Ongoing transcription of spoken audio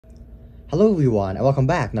Hello everyone and welcome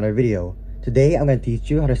back to another video. Today I'm going to teach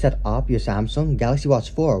you how to set up your Samsung Galaxy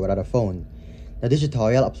Watch 4 without a phone. Now this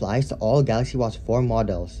tutorial applies to all Galaxy Watch 4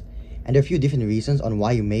 models, and there are a few different reasons on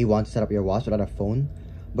why you may want to set up your watch without a phone.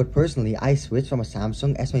 But personally, I switched from a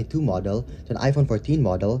Samsung S22 model to an iPhone 14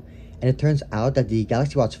 model, and it turns out that the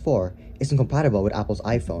Galaxy Watch 4 isn't compatible with Apple's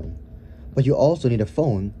iPhone. But you also need a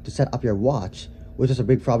phone to set up your watch, which was a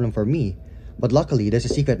big problem for me. But luckily, there's a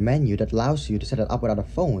secret menu that allows you to set it up without a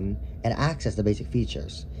phone and access the basic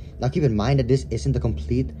features. Now keep in mind that this isn't the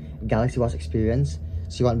complete Galaxy Watch experience,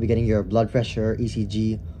 so you won't be getting your blood pressure,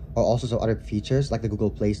 ECG, or also some other features like the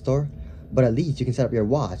Google Play Store. But at least you can set up your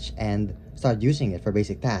watch and start using it for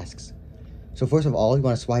basic tasks. So first of all, you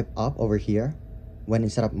want to swipe up over here when in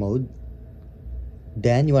setup mode.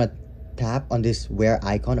 Then you want to tap on this wear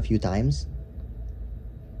icon a few times.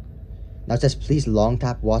 Now it says please long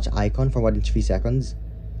tap watch icon for more than 3 seconds.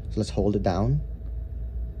 So let's hold it down.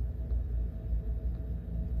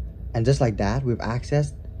 And just like that, we've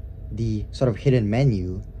accessed the sort of hidden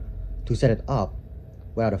menu to set it up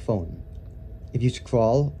without a phone. If you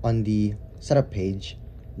scroll on the setup page,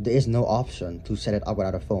 there is no option to set it up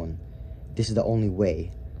without a phone. This is the only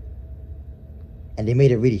way. And they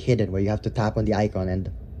made it really hidden where you have to tap on the icon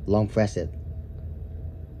and long press it.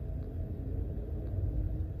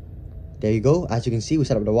 There you go. As you can see, we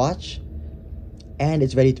set up the watch and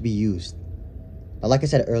it's ready to be used. Now, like I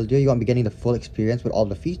said earlier, you won't be getting the full experience with all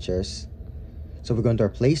the features. So we're going to our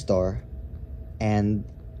Play Store and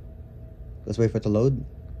let's wait for it to load.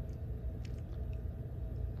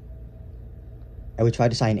 And we try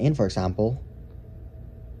to sign in, for example,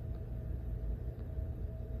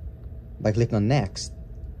 by clicking on next.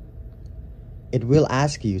 It will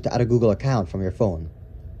ask you to add a Google account from your phone.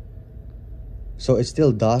 So it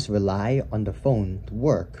still does rely on the phone to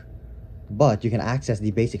work, but you can access the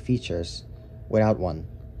basic features without one.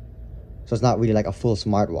 So it's not really like a full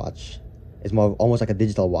smartwatch. It's more almost like a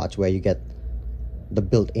digital watch where you get the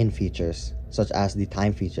built-in features, such as the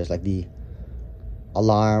time features like the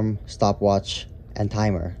alarm, stopwatch, and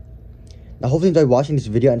timer. Now hopefully you enjoyed watching this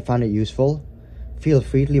video and found it useful. Feel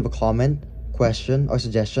free to leave a comment, question, or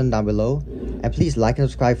suggestion down below. And please like and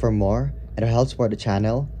subscribe for more, and it helps support the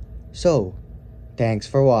channel. So, thanks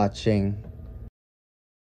for watching.